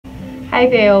Hi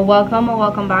there, welcome or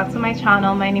welcome back to my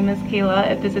channel. My name is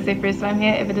Kayla. If this is your first time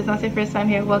here, if it is not your first time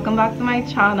here, welcome back to my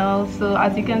channel. So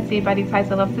as you can see by the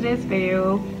title of today's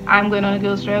video, I'm going on a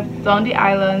girls trip down the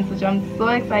islands, which I'm so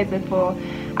excited for.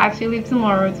 I actually leave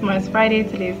tomorrow. Tomorrow's Friday,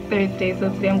 today's Thursday, so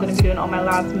today I'm going to be doing all my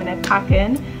last minute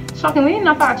packing. Shockingly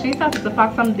enough, I actually started to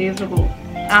pack some days ago,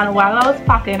 and while I was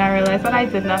packing I realized that I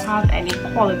did not have any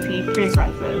quality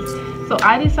fragrances. So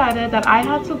I decided that I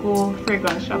had to go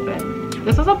fragrance shopping.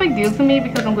 This was a big deal to me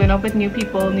because I'm going up with new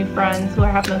people, new friends who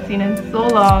I have not seen in so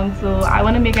long. So I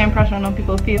want to make an impression on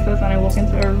people's faces when I walk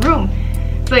into a room.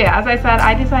 So yeah, as I said,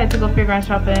 I decided to go fragrance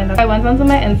shopping. I went onto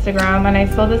my Instagram and I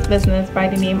saw this business by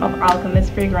the name of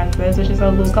Alchemist Fragrances, which is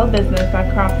a local business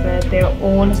that crafted their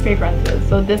own fragrances.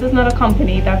 So this is not a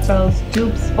company that sells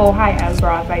dupes for high-end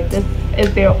brands. Like, this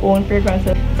is their own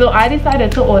fragrances. So I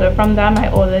decided to order from them.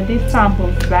 I ordered the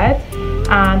sample set,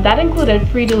 and that included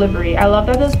free delivery. I love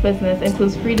that this business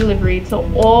includes free delivery to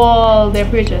all their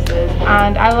purchases,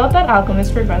 and I love that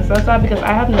Alchemist Fragrance does that because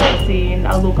I have never seen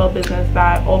a local business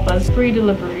that offers free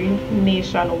delivery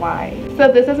nationwide. So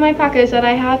this is my package that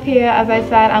I have here. As I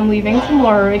said, I'm leaving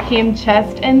tomorrow. It came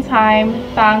just in time,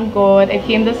 thank God. It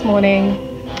came this morning.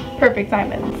 Perfect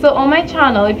timing. So on my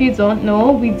channel, if you don't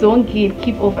know, we don't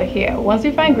gatekeep over here. Once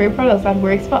we find great products that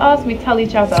works for us, we tell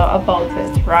each other about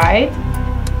it, right?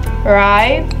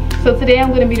 So today I'm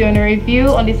going to be doing a review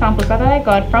on the sample set that I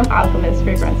got from Alchemist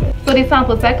Fragrances. So the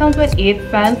sample set comes with 8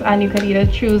 scents, and you can either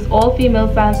choose all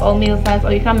female scents, all male scents,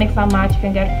 or you can mix and match. You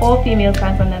can get 4 female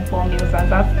scents and then 4 male scents.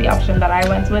 That's the option that I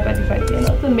went with. I decided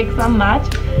to mix and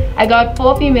match. I got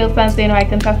 4 female scents, so I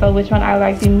can test out which one I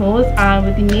like the most, and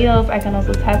with the males I can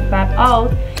also test that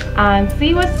out and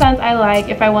see what scent I like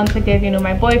if I want to give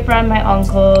my boyfriend, my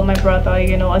uncle, my brother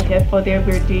a gift for their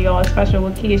birthday or a special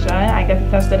occasion. I get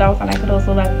to test it out, and I could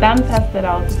also let them test it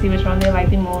out to see which one they like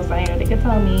the most, and they can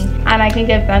tell me, and I can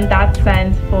give them that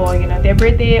scent for their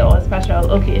birthday or a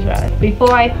special occasion.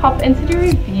 Before I hop into the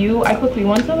review, I quickly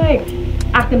want to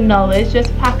acknowledge this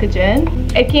packaging.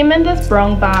 It came in this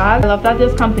brown bag. I love that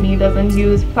this company doesn't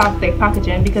use plastic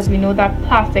packaging because we know that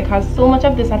plastic has so much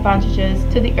of disadvantages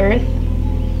to the earth.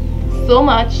 So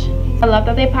much. I love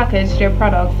that they package their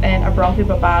products in a brown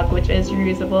paper bag, which is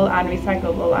reusable and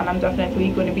recyclable, and I'm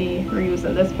definitely going to be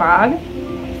reusing this bag.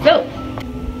 So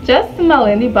just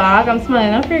smelling the bag, I'm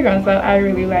smelling a fragrance that I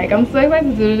really like. I'm so excited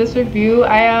to do this review.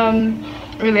 I am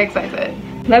really excited.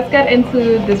 Let's get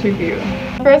into this review.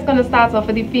 First, gonna start off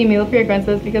with the female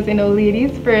fragrances because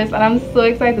ladies first, and I'm so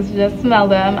excited to just smell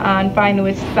them and find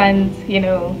which scent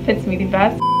fits me the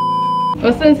best.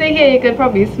 Well, since you're here, you could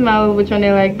probably smell which one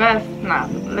they like best. Nah,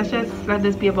 let's just let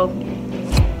this be about me.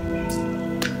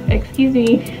 Excuse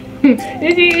me.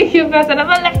 You best and I'm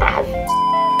a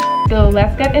left. So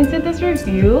let's get into this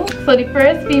review. So the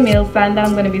first female scent that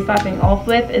I'm going to be starting off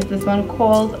with is this one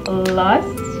called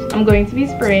Lust. I'm going to be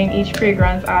spraying each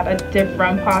fragrance at a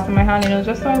different part of my hand,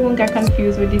 just so I won't get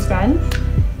confused with the scents.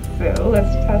 So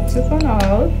let's test this one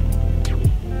out.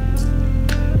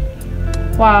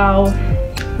 Wow.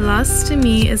 Lust to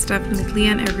me is definitely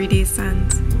an everyday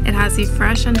scent. It has a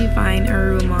fresh and divine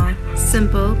aroma,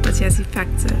 simple but yet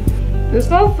effective. This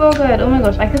smells so good. Oh my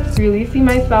gosh, I could really see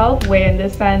myself wearing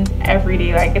this scent every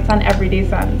day. Like, it's an everyday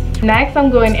scent. Next, I'm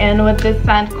going in with this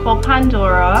scent called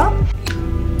Pandora.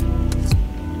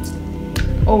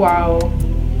 Oh wow,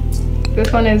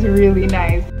 this one is really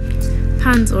nice.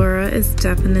 Pandora is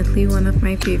definitely one of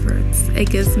my favorites.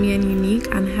 It gives me a unique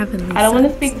and heavenly I don't want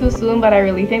to speak too soon, but I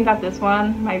really think that this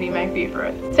one might be my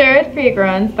favorite. Third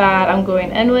fragrance that I'm going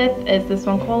in with is this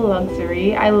one called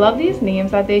Luxury. I love these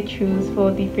names that they choose for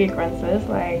the fragrances.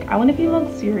 Like, I want to be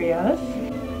luxurious.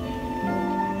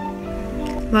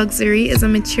 Luxury is a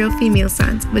mature female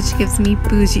scent which gives me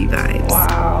bougie vibes.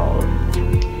 Wow.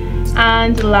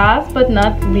 And last but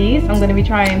not least, I'm going to be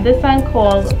trying this scent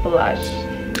called Blush.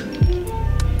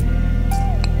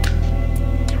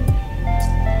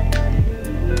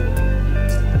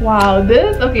 Wow,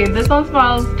 this one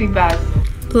smells the best.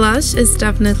 Blush is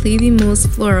definitely the most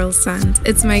floral scent.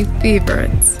 It's my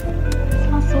favorite. It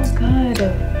smells so good.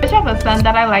 Whichever scent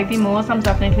that I like the most, I'm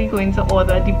definitely going to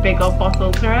order the bigger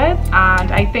bottle to it,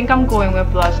 and I think I'm going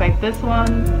with Blush. Like, this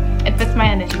one, it fits my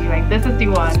energy. Like, this is the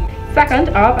one. Second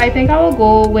up, I think I will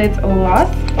go with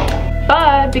Lust.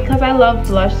 But because I love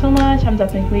Blush so much, I'm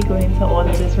definitely going to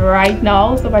order this right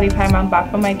now. So by the time I'm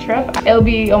back from my trip, it'll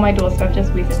be on my doorstep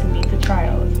just waiting for me to try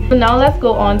out. So now let's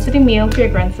go on to the male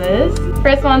fragrances.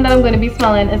 First one that I'm going to be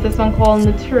smelling is this one called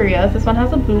Notorious. This one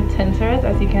has a blue tint to it,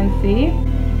 as you can see.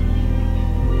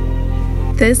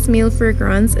 This male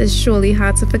fragrance is surely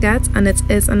hard to forget, and it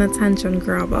is an attention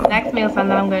grabber. Next male scent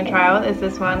that I'm going to try out is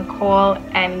this one called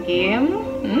Endgame.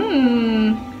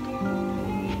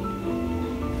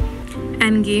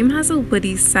 Endgame has a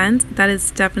woody scent that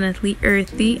is definitely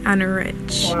earthy and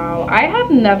rich. Wow, I have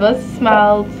never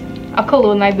smelled a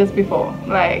cologne like this before.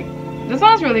 Like, this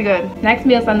one's really good. Next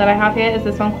male scent that I have here is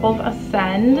this one called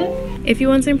Ascend. If you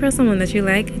want to impress someone that you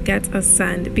like, get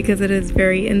Ascend because it is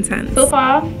very intense. So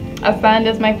far, Ascend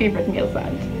is my favorite male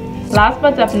scent. Last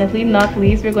but definitely not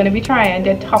least, we're going to be trying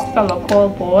their top seller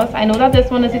called Boss. I know that this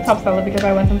one is the top seller because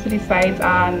I went onto the site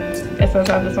and it says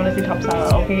that this one is the top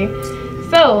seller, okay?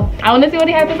 So, I want to see what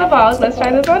the hype is about. Let's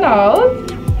try this one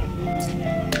out.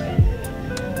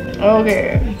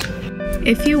 Okay.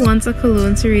 If you want a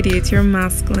cologne to radiate your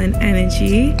masculine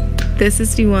energy, this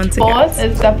is the one to Boss get.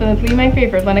 is definitely my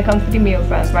favorite when it comes to the male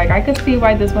scents. Like, I could see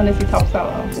why this one is the top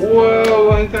seller. Whoa,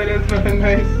 one side is very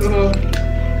nice.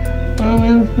 Oh,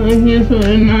 it's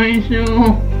very nice.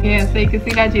 Yeah, so you can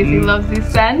see that JC loves these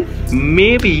scents.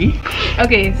 Maybe.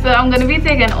 Okay, so I'm going to be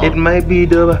taking all... It might be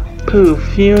the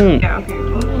perfume. Yeah, okay.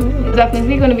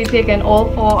 Definitely going to be taking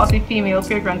all 4 of the female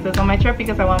fragrances on my trip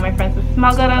because I want my friends to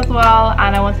smell good as well,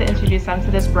 and I want to introduce them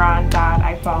to this brand that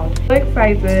I found. So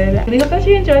excited. I really hope that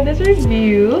you enjoyed this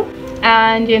review,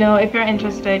 and you know, if you're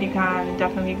interested, you can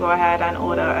definitely go ahead and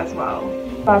order as well.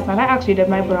 Last night I actually did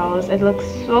my brows. It looks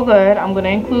so good. I'm going to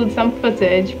include some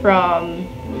footage from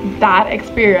that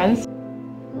experience.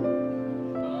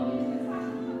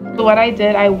 So what I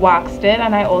did, I waxed it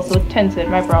and I also tinted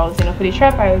my brows, you know, for the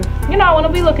trip. I want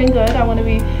to be looking good. I want to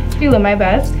be feeling my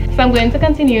best. So I'm going to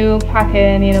continue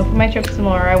packing, you know, for my trip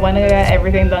tomorrow. I want to get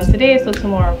everything done today, so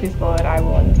tomorrow, please God, I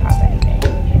won't have anything,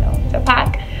 you know, to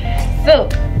pack. So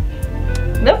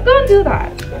let's go and do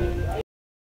that.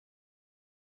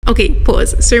 Okay,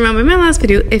 pause. So remember my last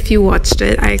video, if you watched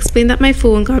it, I explained that my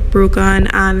phone got broken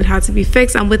and it had to be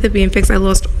fixed, and with it being fixed I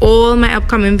lost all my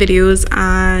upcoming videos,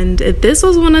 and this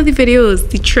was one of the videos,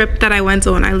 the trip that I went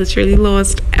on. I literally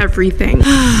lost everything.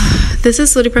 This is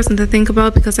so depressing to think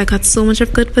about because I got so much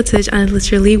of good footage and it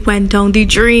literally went down the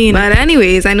drain. But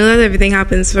anyways, I know that everything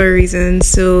happens for a reason,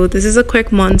 so this is a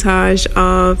quick montage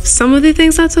of some of the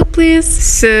things that took place,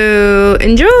 so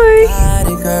enjoy. You got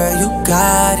it, girl, you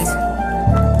got it.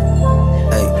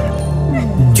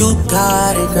 You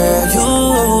got it, girl,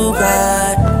 you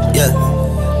got it.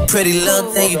 Yeah. Pretty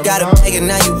little thing, you got it big and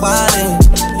now you wildin'.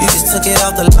 You just took it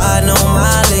off the line, no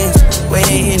mileage. Way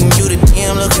they hitting you, the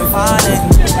DM looking violent.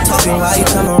 Talking while you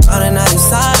come around and now you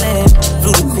silent.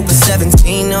 Flew the Cooper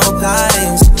 17, no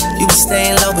guidance. You be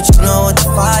staying low, but you know what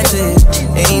the fight is.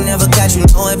 They ain't never got you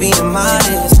know it being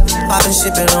modest. Poppin'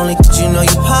 shit, but only cause you know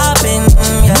you poppin'.